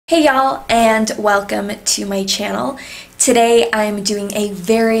Hey y'all, and welcome to my channel. Today I'm doing a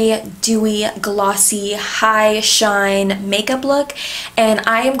very dewy, glossy, high shine makeup look, and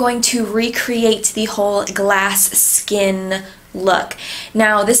I am going to recreate the whole glass skin look.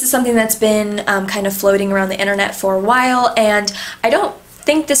 Now this is something that's been kind of floating around the internet for a while, and I don't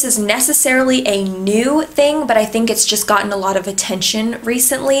think this is necessarily a new thing, but I think it's just gotten a lot of attention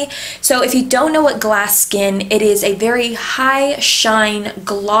recently. So if you don't know what glass skin, it is a very high shine,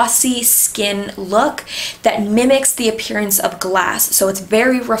 glossy skin look that mimics the appearance of glass. So it's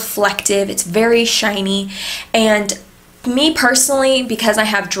very reflective, it's very shiny, and me personally, because I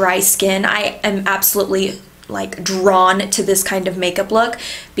have dry skin, I am absolutely drawn to this kind of makeup look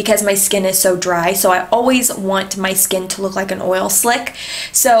because my skin is so dry. So I always want my skin to look like an oil slick.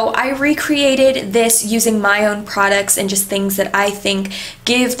 So I recreated this using my own products and just things that I think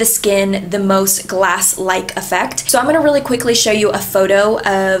give the skin the most glass-like effect. So I'm going to really quickly show you a photo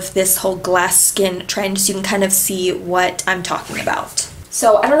of this whole glass skin trend so you can kind of see what I'm talking about.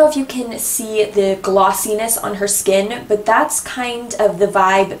 So I don't know if you can see the glossiness on her skin, but that's kind of the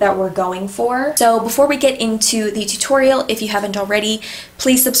vibe that we're going for. So before we get into the tutorial, if you haven't already,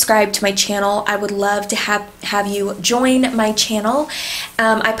 please subscribe to my channel. I would love to have you join my channel.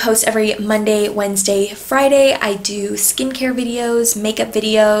 I post every Monday, Wednesday, Friday. I do skincare videos, makeup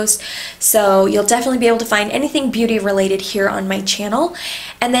videos, so you'll definitely be able to find anything beauty related here on my channel.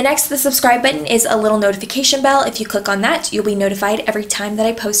 And then next to the subscribe button is a little notification bell. If you click on that, you'll be notified every time that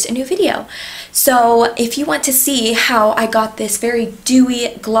I post a new video. So if you want to see how I got this very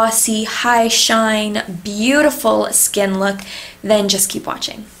dewy, glossy, high shine, beautiful skin look, then just keep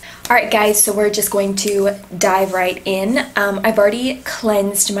watching. Alright guys, so we're just going to dive right in. I've already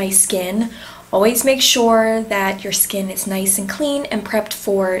cleansed my skin. Always make sure that your skin is nice and clean and prepped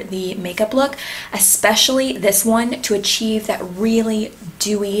for the makeup look, especially this one, to achieve that really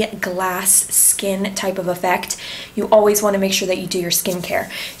dewy glass skin type of effect. You always want to make sure that you do your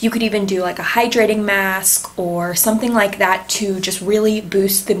skincare. You could even do like a hydrating mask or something like that to just really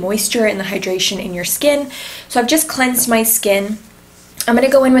boost the moisture and the hydration in your skin. So I've just cleansed my skin. I'm going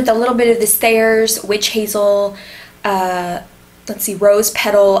to go in with a little bit of this Thayer's Witch Hazel, let's see, Rose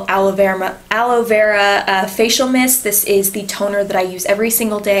Petal Aloe Vera Facial Mist. This is the toner that I use every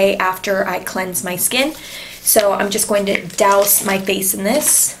single day after I cleanse my skin. So I'm just going to douse my face in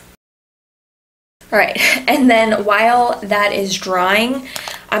this. Alright, and then while that is drying,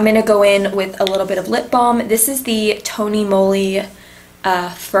 I'm going to go in with a little bit of lip balm. This is the Moly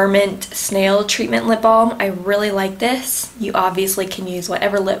Ferment Snail Treatment Lip Balm. I really like this. You obviously can use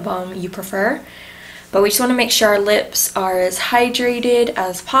whatever lip balm you prefer. But we just want to make sure our lips are as hydrated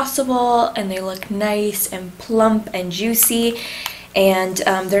as possible and they look nice and plump and juicy, and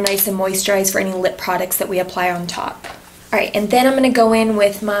they're nice and moisturized for any lip products that we apply on top. Alright, and then I'm going to go in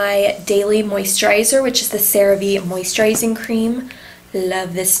with my daily moisturizer, which is the Cerave Moisturizing Cream.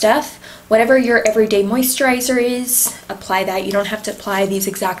 Love this stuff. Whatever your everyday moisturizer is, apply that. You don't have to apply these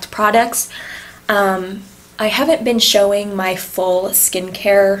exact products. I haven't been showing my full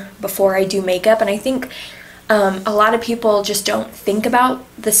skincare before I do makeup, and I think a lot of people just don't think about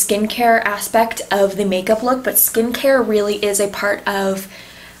the skincare aspect of the makeup look, but skincare really is a part of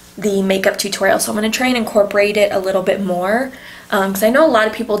the makeup tutorial, so I'm going to try and incorporate it a little bit more, because I know a lot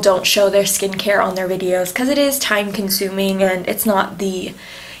of people don't show their skincare on their videos because it is time consuming and it's not the,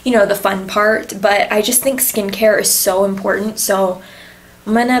 the fun part, but I just think skincare is so important, so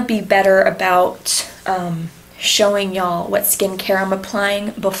I'm gonna be better about showing y'all what skincare I'm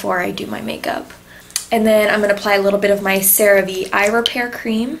applying before I do my makeup. And then I'm gonna apply a little bit of my Cerave Eye Repair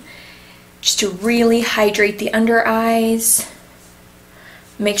Cream just to really hydrate the under eyes.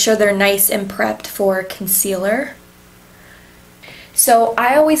 Make sure they're nice and prepped for concealer. So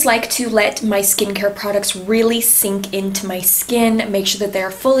I always like to let my skincare products really sink into my skin, make sure that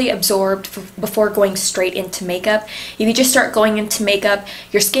they're fully absorbed before going straight into makeup. If you just start going into makeup,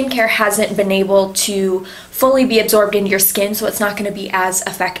 your skincare hasn't been able to fully be absorbed into your skin, so it's not going to be as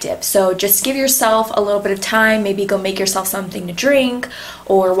effective. So just give yourself a little bit of time, maybe go make yourself something to drink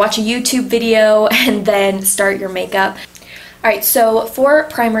or watch a YouTube video and then start your makeup. Alright, so for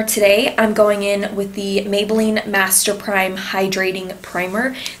primer today, I'm going in with the Maybelline Master Prime Hydrating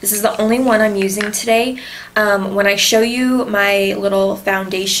Primer. This is the only one I'm using today. When I show you my little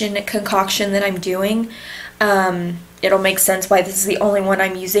foundation concoction that I'm doing, it'll make sense why this is the only one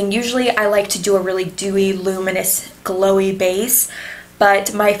I'm using. Usually I like to do a really dewy, luminous, glowy base,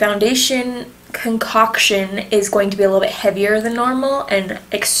 but my foundation concoction is going to be a little bit heavier than normal and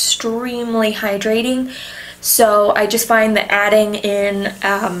extremely hydrating. So I just find that adding in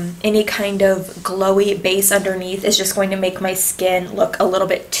any kind of glowy base underneath is just going to make my skin look a little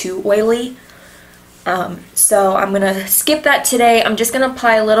bit too oily. So I'm gonna skip that today. I'm just gonna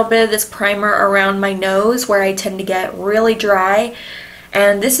apply a little bit of this primer around my nose where I tend to get really dry.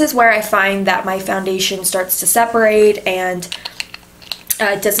 And this is where I find that my foundation starts to separate and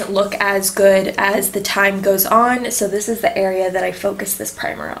it doesn't look as good as the time goes on. So this is the area that I focus this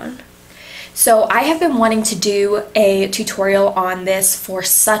primer on. So I have been wanting to do a tutorial on this for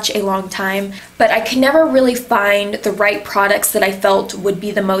such a long time, but I could never really find the right products that I felt would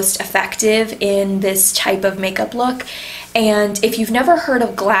be the most effective in this type of makeup look. And if you've never heard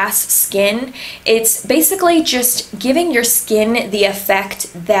of glass skin, it's basically just giving your skin the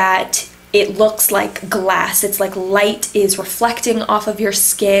effect that it looks like glass. It's like light is reflecting off of your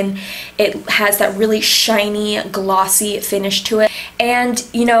skin. It has that really shiny, glossy finish to it. And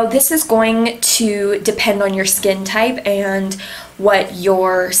you know, this is going to depend on your skin type and what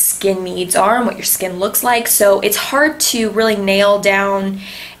your skin needs are and what your skin looks like. So it's hard to really nail down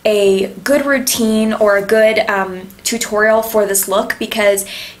a good routine or a good tutorial for this look, because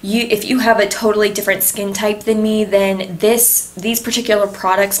if you have a totally different skin type than me, then these particular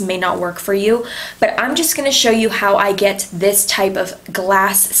products may not work for you. But I'm just going to show you how I get this type of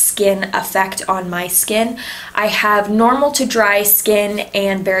glass skin effect on my skin. I have normal to dry skin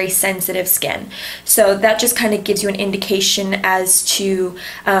and very sensitive skin, so that just kind of gives you an indication as to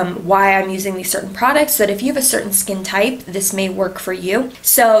why I'm using these certain products, so that if you have a certain skin type, this may work for you.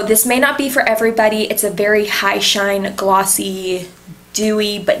 So this may not be for everybody. It's a very high shine, glossy,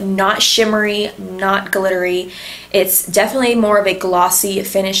 dewy, but not shimmery, not glittery. It's definitely more of a glossy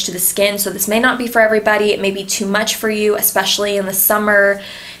finish to the skin, so this may not be for everybody. It may be too much for you, especially in the summer,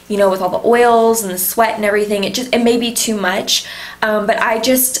 you know, with all the oils and the sweat and everything. It may be too much, but I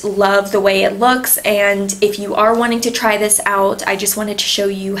just love the way it looks. And if you are wanting to try this out, I just wanted to show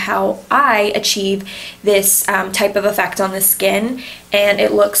you how I achieve this type of effect on the skin, and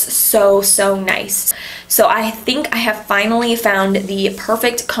it looks so nice. So I think I have finally found the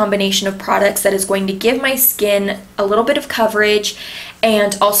perfect combination of products that is going to give my skin a little bit of coverage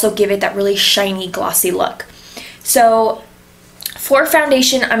and also give it that really shiny, glossy look. So for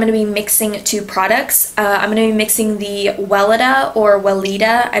foundation, I'm going to be mixing two products. I'm going to be mixing the Weleda or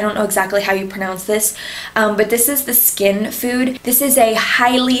Weleda. I don't know exactly how you pronounce this, but this is the Skin Food. This is a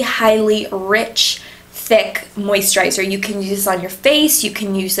highly rich, thick moisturizer. You can use this on your face, you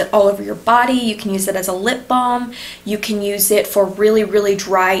can use it all over your body, you can use it as a lip balm, you can use it for really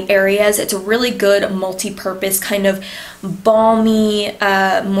dry areas. It's a really good multi-purpose kind of balmy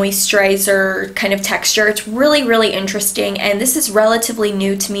moisturizer kind of texture. It's really interesting, and this is relatively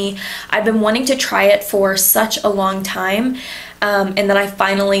new to me. I've been wanting to try it for such a long time. And then I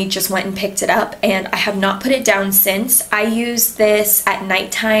finally just went and picked it up, and I have not put it down since. I use this at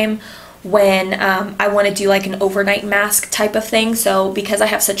nighttime when I want to do like an overnight mask type of thing. So because I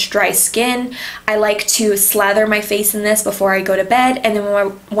have such dry skin, I like to slather my face in this before I go to bed, and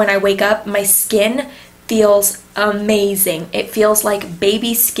then when I wake up, my skin feels amazing. It feels like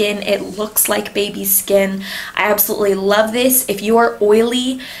baby skin. It looks like baby skin. I absolutely love this. If you are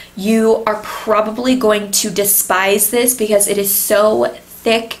oily, you are probably going to despise this because it is so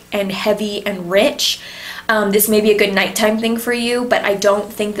thick and heavy and rich. This may be a good nighttime thing for you, but I don't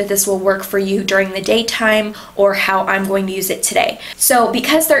think that this will work for you during the daytime or how I'm going to use it today. So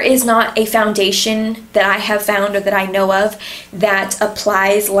because there is not a foundation that I have found or that I know of that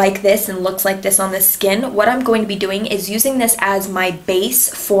applies like this and looks like this on the skin, what I'm going to be doing is using this as my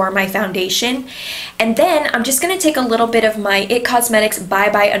base for my foundation. And then I'm just going to take a little bit of my IT Cosmetics Bye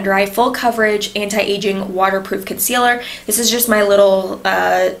Bye Under Eye Full Coverage Anti-Aging Waterproof Concealer. This is just my little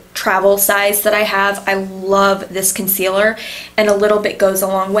travel size that I have. I love this concealer, and a little bit goes a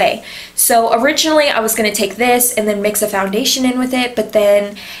long way. So originally I was going to take this and then mix a foundation in with it, but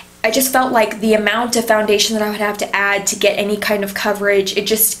then I just felt like the amount of foundation that I would have to add to get any kind of coverage,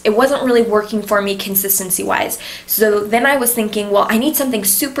 it wasn't really working for me consistency wise. So then I was thinking, well, I need something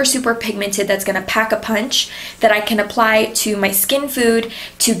super pigmented that's going to pack a punch that I can apply to my Skin Food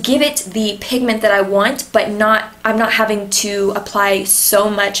to give it the pigment that I want, but I'm not having to apply so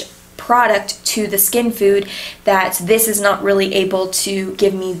much product to the Skin Food that this is not really able to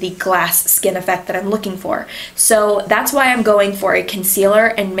give me the glass skin effect that I'm looking for. So that's why I'm going for a concealer,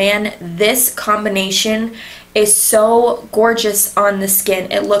 and man, this combination is so gorgeous on the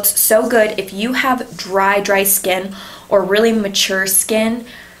skin. It looks so good. If you have dry skin or really mature skin,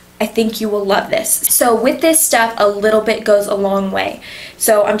 I think you will love this. So with this stuff, a little bit goes a long way.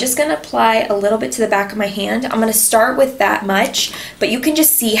 So I'm just gonna apply a little bit to the back of my hand. I'm gonna start with that much, but you can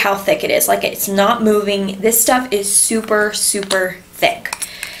just see how thick it is. Like, it's not moving. This stuff is super, super thick.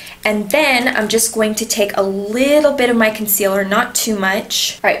 And then I'm just going to take a little bit of my concealer, not too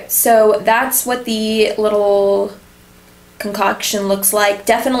much. All right, so that's what the little concoction looks like.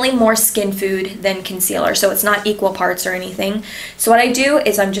 Definitely more skin food than concealer, so it's not equal parts or anything. So what I do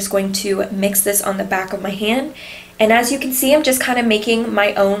is I'm just going to mix this on the back of my hand, and as you can see, I'm just kind of making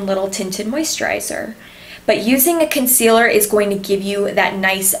my own little tinted moisturizer. But using a concealer is going to give you that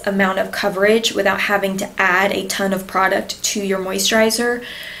nice amount of coverage without having to add a ton of product to your moisturizer.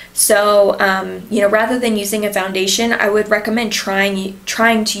 So, you know, rather than using a foundation, I would recommend trying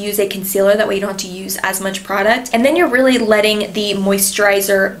to use a concealer. That way you don't have to use as much product. And then you're really letting the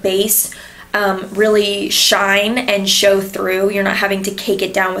moisturizer base really shine and show through. You're not having to cake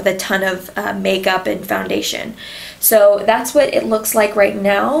it down with a ton of makeup and foundation. So that's what it looks like right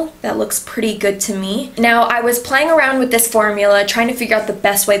now. That looks pretty good to me. Now, I was playing around with this formula, trying to figure out the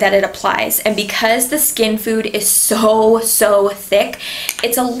best way that it applies. And because the skin food is so thick,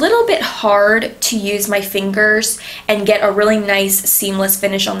 it's a little bit hard to use my fingers and get a really nice seamless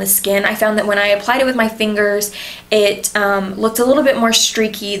finish on the skin. I found that when I applied it with my fingers, it looked a little bit more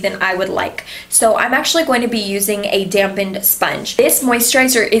streaky than I would like. So I'm actually going to be using a dampened sponge. This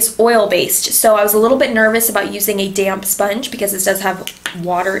moisturizer is oil-based, so I was a little bit nervous about using a damp sponge because this does have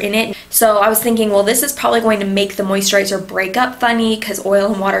water in it. So I was thinking, well, this is probably going to make the moisturizer break up funny because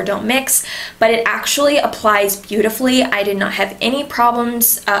oil and water don't mix, but it actually applies beautifully. I did not have any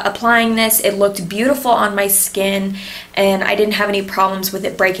problems applying this. It looked beautiful on my skin, and I didn't have any problems with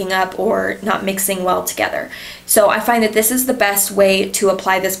it breaking up or not mixing well together. So I find that this is the best way to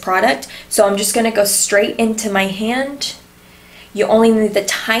apply this product. So I'm just going to go straight into my hand. You only need the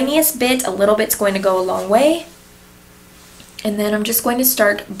tiniest bit. A little bit's going to go a long way. And then I'm just going to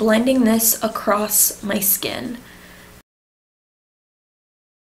start blending this across my skin.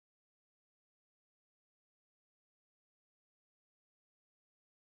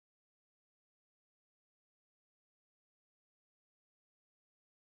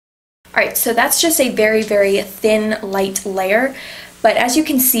 Alright, so that's just a very thin, light layer. But as you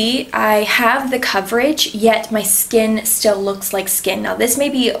can see, I have the coverage, yet my skin still looks like skin. Now, this may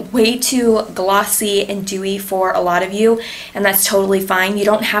be way too glossy and dewy for a lot of you, and that's totally fine. You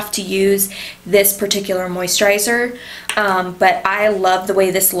don't have to use this particular moisturizer, but I love the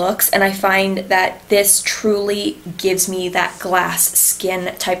way this looks, and I find that this truly gives me that glass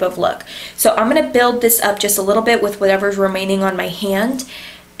skin type of look. So I'm going to build this up just a little bit with whatever's remaining on my hand,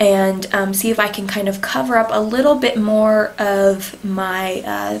 and see if I can kind of cover up a little bit more of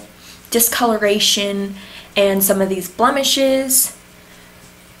my discoloration and some of these blemishes.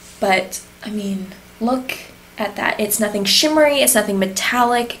 But I mean, look at that. It's nothing shimmery, it's nothing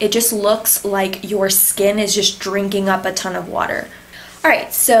metallic. It just looks like your skin is just drinking up a ton of water.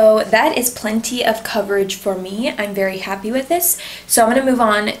 Alright, so that is plenty of coverage for me. I'm very happy with this. So I'm going to move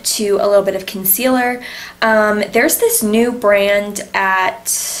on to a little bit of concealer. There's this new brand at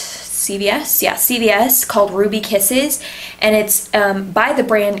CVS, yeah, CVS, called Ruby Kisses, and it's by the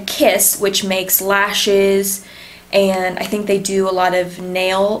brand Kiss, which makes lashes, and I think they do a lot of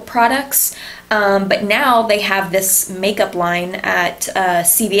nail products. But now they have this makeup line at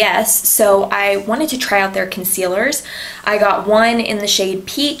CVS, so I wanted to try out their concealers. I got one in the shade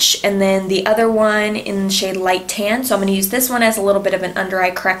Peach and then the other one in the shade Light Tan, so I'm going to use this one as a little bit of an under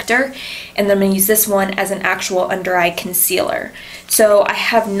eye corrector, and then I'm going to use this one as an actual under eye concealer. So I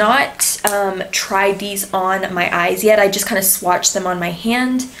have not tried these on my eyes yet. I just kind of swatched them on my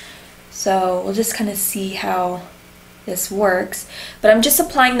hand, so we'll just kind of see how this works. But I'm just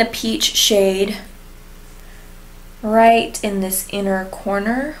applying the Peach shade right in this inner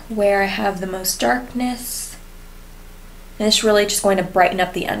corner where I have the most darkness, and it's really just going to brighten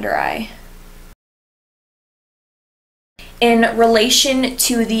up the under eye. In relation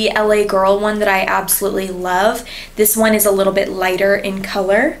to the LA Girl one that I absolutely love, this one is a little bit lighter in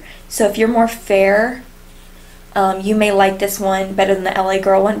color, so if you're more fair, you may like this one better than the LA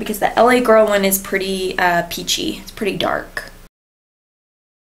Girl one, because the LA Girl one is pretty peachy. It's pretty dark.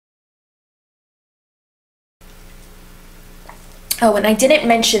 Oh, and I didn't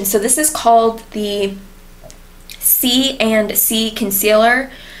mention, so this is called the C&C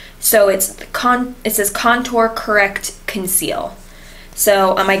Concealer. So it says Contour Correct Conceal.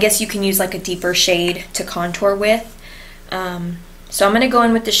 So I guess you can use like a deeper shade to contour with. So I'm going to go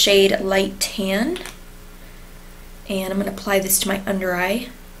in with the shade Light Tan, and I'm going to apply this to my under eye.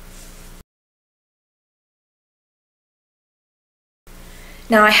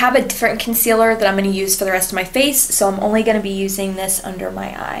 Now I have a different concealer that I'm going to use for the rest of my face, so I'm only going to be using this under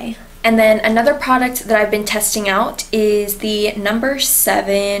my eye. And then another product that I've been testing out is the No.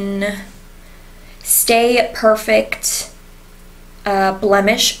 7 Stay Perfect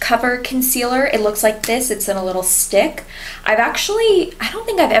Blemish Cover Concealer. It looks like this. It's in a little stick. I don't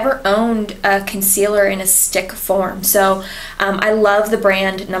think I've ever owned a concealer in a stick form. So I love the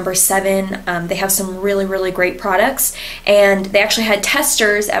brand No. 7. They have some really, really great products. And they actually had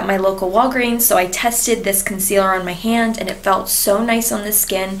testers at my local Walgreens. So I tested this concealer on my hand and it felt so nice on the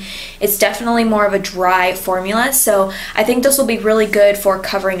skin. It's definitely more of a dry formula. So I think this will be really good for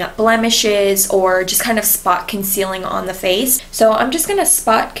covering up blemishes or just kind of spot concealing on the face. So I'm just going to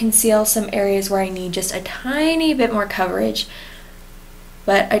spot conceal some areas where I need just a tiny bit more coverage,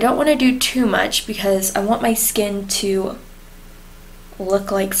 but I don't want to do too much because I want my skin to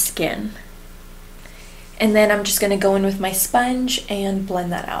look like skin. And then I'm just going to go in with my sponge and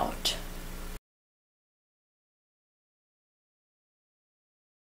blend that out.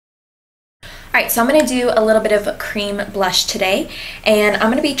 Alright, so I'm going to do a little bit of cream blush today, and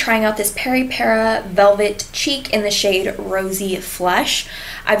I'm going to be trying out this Peripera Velvet Cheek in the shade Rosy Flush.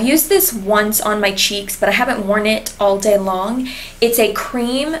 I've used this once on my cheeks, but I haven't worn it all day long. It's a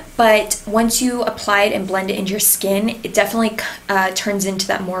cream, but once you apply it and blend it into your skin, it definitely turns into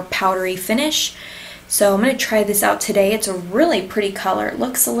that more powdery finish. So I'm going to try this out today. It's a really pretty color. It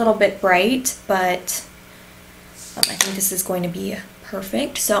looks a little bit bright, but I think this is going to be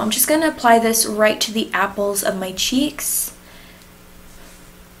perfect. So I'm just going to apply this right to the apples of my cheeks.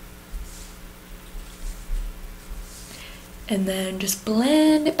 And then just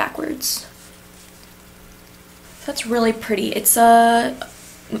blend it backwards. That's really pretty. It's I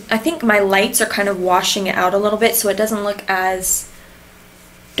think my lights are kind of washing it out a little bit so it doesn't look as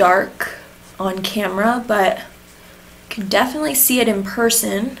dark on camera, but you can definitely see it in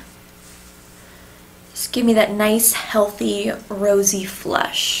person. Just give me that nice, healthy, rosy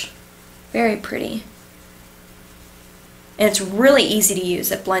flush. Very pretty. And it's really easy to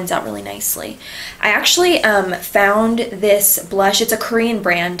use. It blends out really nicely. I actually found this blush. It's a Korean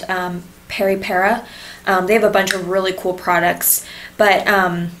brand, Peripera. They have a bunch of really cool products. But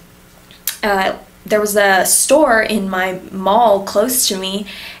there was a store in my mall close to me,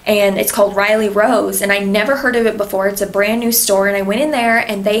 and it's called Riley Rose, and I never heard of it before. It's a brand new store, and I went in there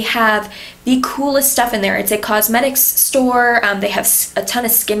and they have the coolest stuff in there. It's a cosmetics store. They have a ton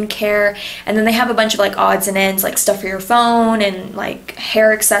of skincare, and then they have a bunch of like odds and ends, like stuff for your phone and like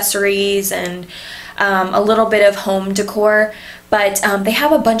hair accessories and a little bit of home decor. But they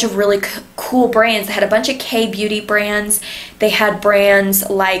have a bunch of really cool brands. They had a bunch of K-beauty brands. They had brands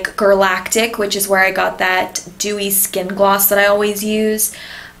like Galactic, which is where I got that dewy skin gloss that I always use.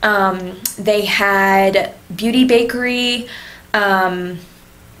 They had Beauty Bakery.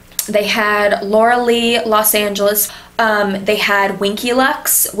 They had Laura Lee Los Angeles. They had Winky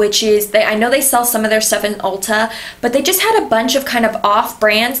Lux, which is, I know they sell some of their stuff in Ulta, but they just had a bunch of kind of off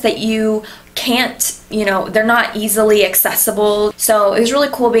brands that you can't, you know, they're not easily accessible. So it was really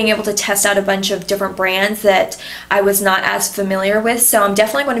cool being able to test out a bunch of different brands that I was not as familiar with. So I'm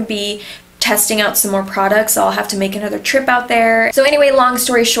definitely going to be testing out some more products. I'll have to make another trip out there. So anyway, long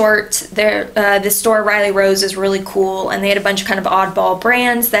story short, this store, Riley Rose, is really cool, and they had a bunch of kind of oddball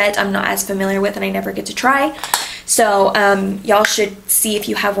brands that I'm not as familiar with and I never get to try. So y'all should see if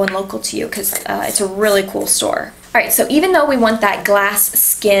you have one local to you, because it's a really cool store. Alright, so even though we want that glass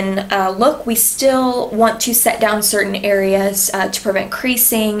skin look, we still want to set down certain areas to prevent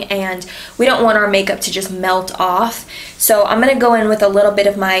creasing, and we don't want our makeup to just melt off. So I'm going to go in with a little bit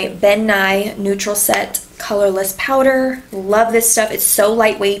of my Ben Nye Neutral Set Colorless powder. Love this stuff. It's so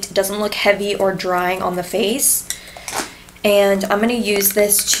lightweight. It doesn't look heavy or drying on the face. And I'm going to use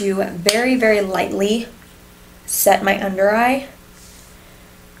this to very, very lightly set my under eye,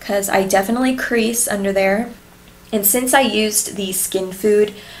 because I definitely crease under there. And since I used the Skin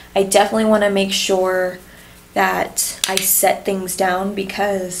Food, I definitely want to make sure that I set things down,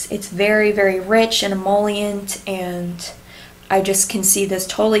 because it's very, very rich and emollient, and I just can see this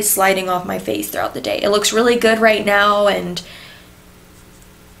totally sliding off my face throughout the day. It looks really good right now,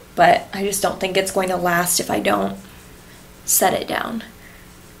 but I just don't think it's going to last if I don't set it down.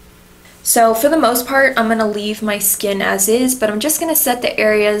 So for the most part, I'm going to leave my skin as is, but I'm just going to set the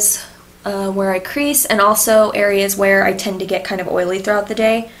areas where I crease, and also areas where I tend to get kind of oily throughout the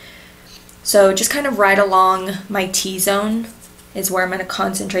day. So just kind of right along my T-zone is where I'm going to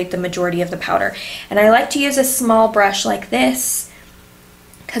concentrate the majority of the powder. And I like to use a small brush like this,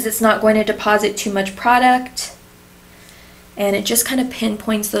 because it's not going to deposit too much product, and it just kind of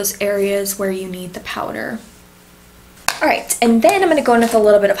pinpoints those areas where you need the powder. Alright, and then I'm going to go in with a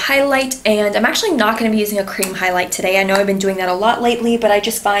little bit of highlight, and I'm actually not going to be using a cream highlight today. I know I've been doing that a lot lately, but I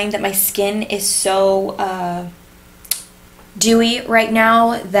just find that my skin is so dewy right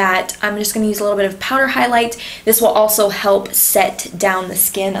now that I'm just going to use a little bit of powder highlight. This will also help set down the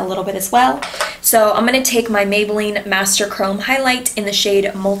skin a little bit as well. So I'm going to take my Maybelline Master Chrome highlight in the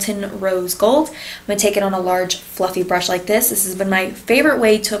shade Molten Rose Gold. I'm going to take it on a large fluffy brush like this. This has been my favorite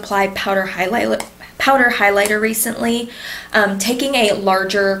way to apply powder highlighter recently. Taking a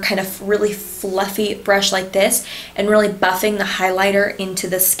larger kind of really fluffy brush like this and really buffing the highlighter into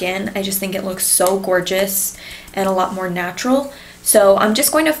the skin. I just think it looks so gorgeous and a lot more natural. So I'm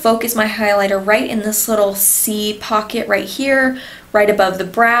just going to focus my highlighter right in this little C pocket right here, right above the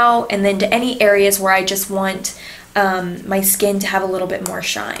brow, and then to any areas where I just want my skin to have a little bit more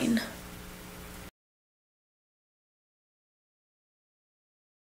shine.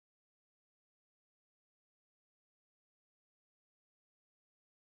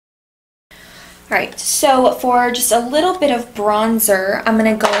 Alright, so for just a little bit of bronzer, I'm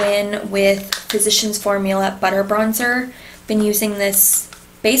going to go in with Physicians Formula Butter Bronzer. Been using this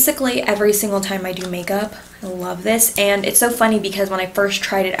basically every single time I do makeup. I love this, and it's so funny because when I first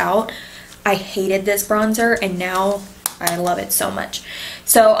tried it out, I hated this bronzer, and now I love it so much.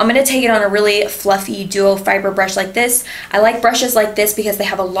 So I'm going to take it on a really fluffy duo fiber brush like this. I like brushes like this because they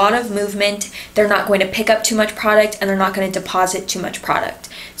have a lot of movement. They're not going to pick up too much product, and they're not going to deposit too much product.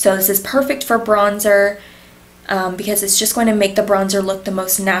 So this is perfect for bronzer because it's just going to make the bronzer look the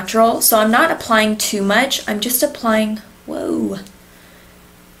most natural. So I'm not applying too much. I'm just applying,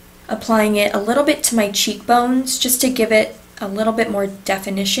 applying it a little bit to my cheekbones just to give it a little bit more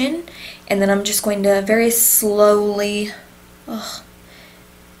definition. And then I'm just going to very slowly, that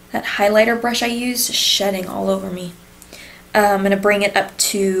highlighter brush I used is shedding all over me. I'm going to bring it up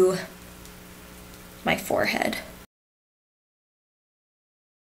to my forehead.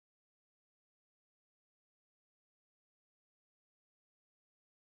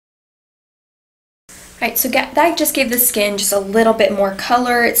 Alright, so that just gave the skin just a little bit more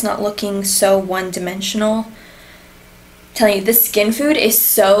color. It's not looking so one-dimensional. I'm telling you, this skin food is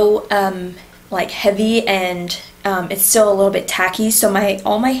so like heavy, and it's still a little bit tacky, so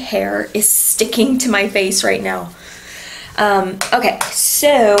all my hair is sticking to my face right now. Okay,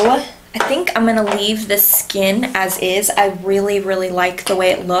 so I think I'm gonna leave the skin as is. I really, really like the way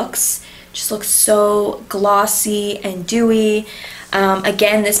it looks. Just looks so glossy and dewy.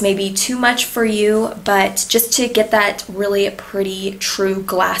 Again, this may be too much for you, but just to get that really pretty, true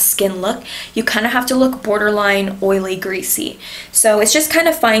glass skin look, you kind of have to look borderline oily, greasy. So it's just kind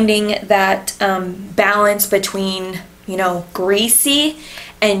of finding that balance between, you know, greasy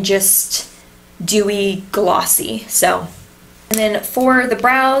and just dewy, glossy. So, and then for the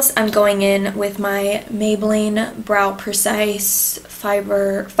brows, I'm going in with my Maybelline Brow Precise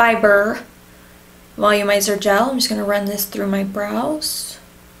Fiber Volumizer Gel. I'm just going to run this through my brows.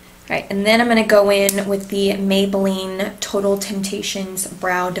 Alright, and then I'm going to go in with the Maybelline Total Temptations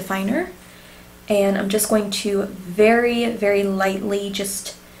Brow Definer. And I'm just going to very, very lightly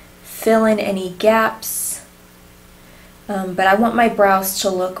just fill in any gaps. But I want my brows to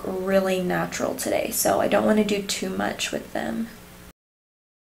look really natural today, so I don't want to do too much with them.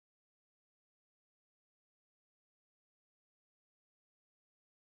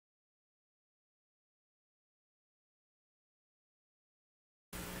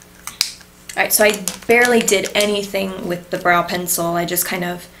 Alright, so I barely did anything with the brow pencil. I just kind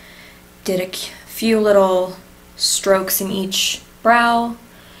of did a few little strokes in each brow,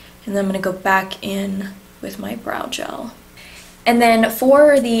 and then I'm going to go back in with my brow gel. And then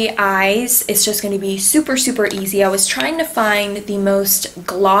for the eyes, it's just going to be super, super easy. I was trying to find the most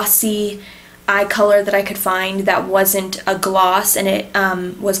glossy eye color that I could find that wasn't a gloss, and it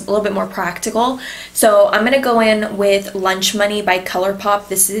was a little bit more practical. So I'm going to go in with Lunch Money by ColourPop.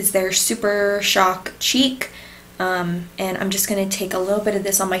 This is their Super Shock Cheek, and I'm just going to take a little bit of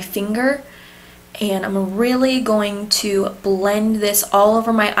this on my finger, and I'm really going to blend this all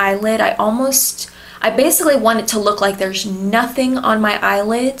over my eyelid. I basically want it to look like there's nothing on my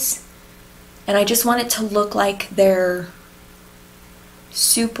eyelids, and I just want it to look like they're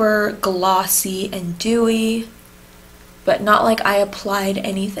super glossy and dewy, but not like I applied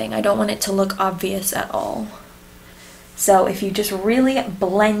anything. I don't want it to look obvious at all. So if you just really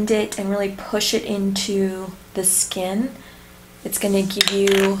blend it and really push it into the skin, it's going to give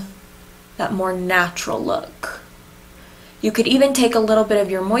you that more natural look. You could even take a little bit of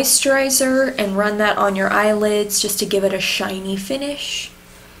your moisturizer and run that on your eyelids just to give it a shiny finish.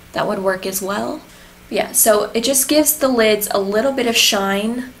 That would work as well. Yeah, so it just gives the lids a little bit of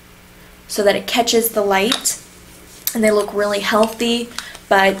shine so that it catches the light. and they look really healthy,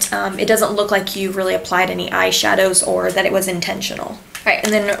 but it doesn't look like you really applied any eyeshadows or that it was intentional. Alright,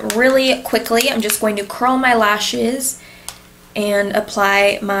 and then really quickly, I'm just going to curl my lashes and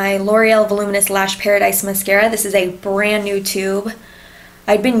apply my L'Oreal Voluminous Lash Paradise Mascara. This is a brand new tube.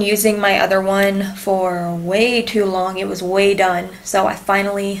 I'd been using my other one for way too long. It was way done. So I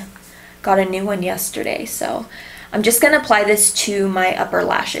finally got a new one yesterday. So I'm just going to apply this to my upper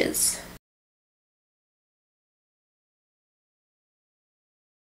lashes.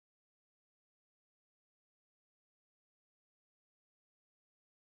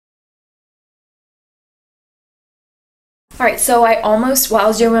 Alright, so while I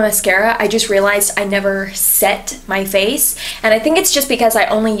was doing my mascara, I just realized I never set my face, and I think it's just because I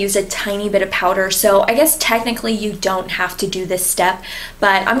only used a tiny bit of powder, so I guess technically you don't have to do this step,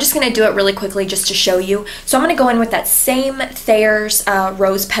 but I'm just going to do it really quickly just to show you. So I'm going to go in with that same Thayer's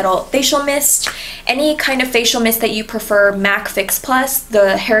Rose Petal Facial Mist, any kind of facial mist that you prefer, MAC Fix Plus,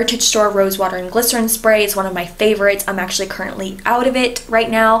 the Heritage Store Rose Water and Glycerin Spray is one of my favorites. I'm actually currently out of it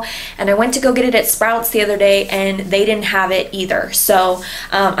right now, and I went to go get it at Sprouts the other day, and they didn't have it either. So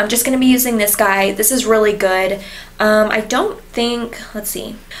I'm just going to be using this guy. This is really good. I don't think, let's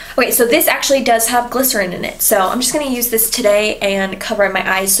see. Okay, so this actually does have glycerin in it. So I'm just going to use this today and cover my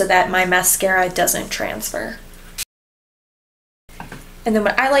eyes so that my mascara doesn't transfer. And then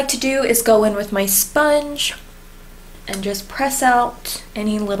what I like to do is go in with my sponge and just press out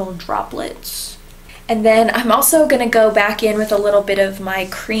any little droplets. And then I'm also going to go back in with a little bit of my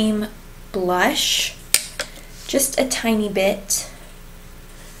cream blush. Just a tiny bit.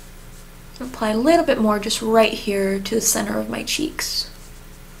 Apply a little bit more just right here to the center of my cheeks.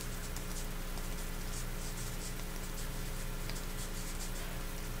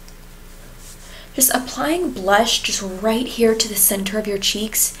 Just applying blush just right here to the center of your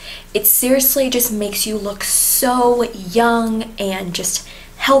cheeks, it seriously just makes you look so young and just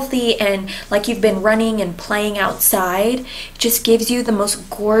healthy and like you've been running and playing outside. It just gives you the most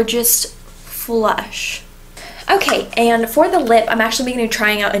gorgeous flush. Okay, and for the lip, I'm actually going to be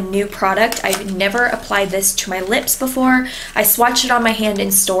trying out a new product. I've never applied this to my lips before. I swatched it on my hand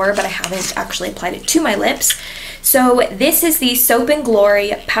in store, but I haven't actually applied it to my lips. So this is the Soap &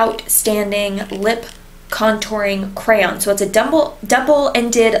 Glory Pout Standing Lip Contouring Crayon. So it's a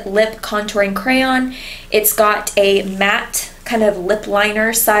double-ended lip contouring crayon. It's got a matte kind of lip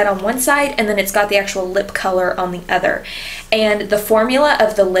liner side on one side, and then it's got the actual lip color on the other. And the formula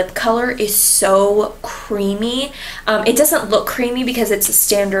of the lip color is so creamy. It doesn't look creamy because it's a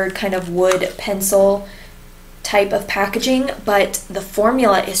standard kind of wood pencil type of packaging, but the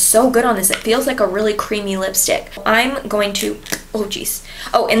formula is so good on this. It feels like a really creamy lipstick. I'm going to, oh geez.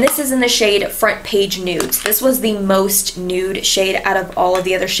 Oh, and this is in the shade Front Page Nudes. This was the most nude shade out of all of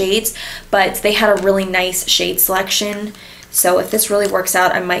the other shades, but they had a really nice shade selection. So if this really works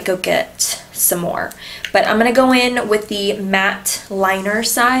out, I might go get some more. But I'm going to go in with the matte liner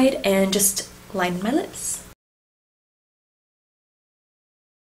side and just line my lips.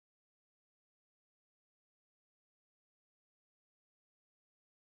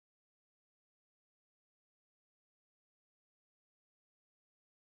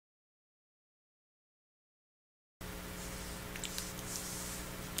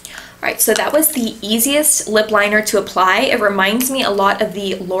 Alright, so that was the easiest lip liner to apply. It reminds me a lot of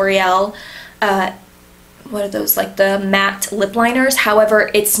the L'Oreal, what are those, like the matte lip liners. However,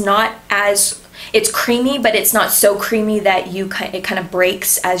 it's not as, it's creamy, but it's not so creamy that it kind of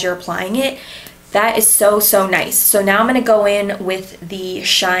breaks as you're applying it. That is so, so nice. So now I'm going to go in with the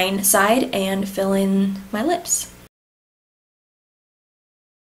shine side and fill in my lips.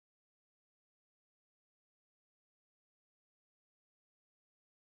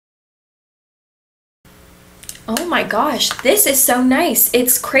 Oh my gosh, this is so nice.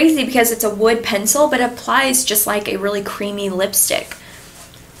 It's crazy because it's a wood pencil, but it applies just like a really creamy lipstick.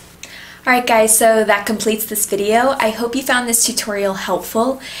 Alright guys, so that completes this video. I hope you found this tutorial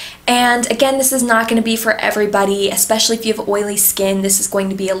helpful. And again, this is not going to be for everybody, especially if you have oily skin. This is going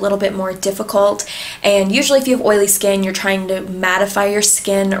to be a little bit more difficult. And usually if you have oily skin, you're trying to mattify your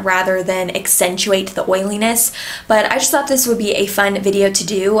skin rather than accentuate the oiliness. But I just thought this would be a fun video to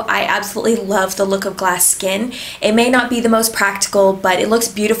do. I absolutely love the look of glass skin. It may not be the most practical, but it looks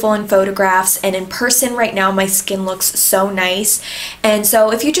beautiful in photographs. And in person right now, my skin looks so nice. And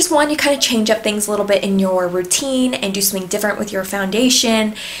so if you just want to kind kind of change up things a little bit in your routine and do something different with your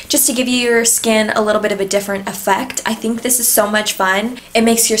foundation, just to give your skin a little bit of a different effect. I think this is so much fun. It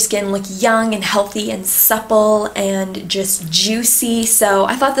makes your skin look young and healthy and supple and just juicy, so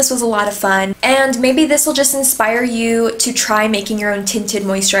I thought this was a lot of fun. And maybe this will just inspire you to try making your own tinted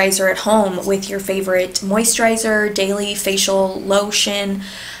moisturizer at home with your favorite moisturizer, daily facial lotion,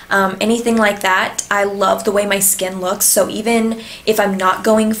 anything like that. I love the way my skin looks, so even if I'm not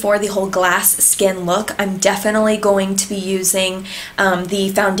going for the whole glass skin look, I'm definitely going to be using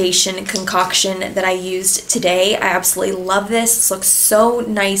the foundation concoction that I used today. I absolutely love this. This looks so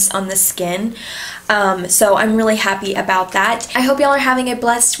nice on the skin. So I'm really happy about that. I hope y'all are having a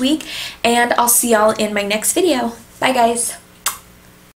blessed week, and I'll see y'all in my next video. Bye guys!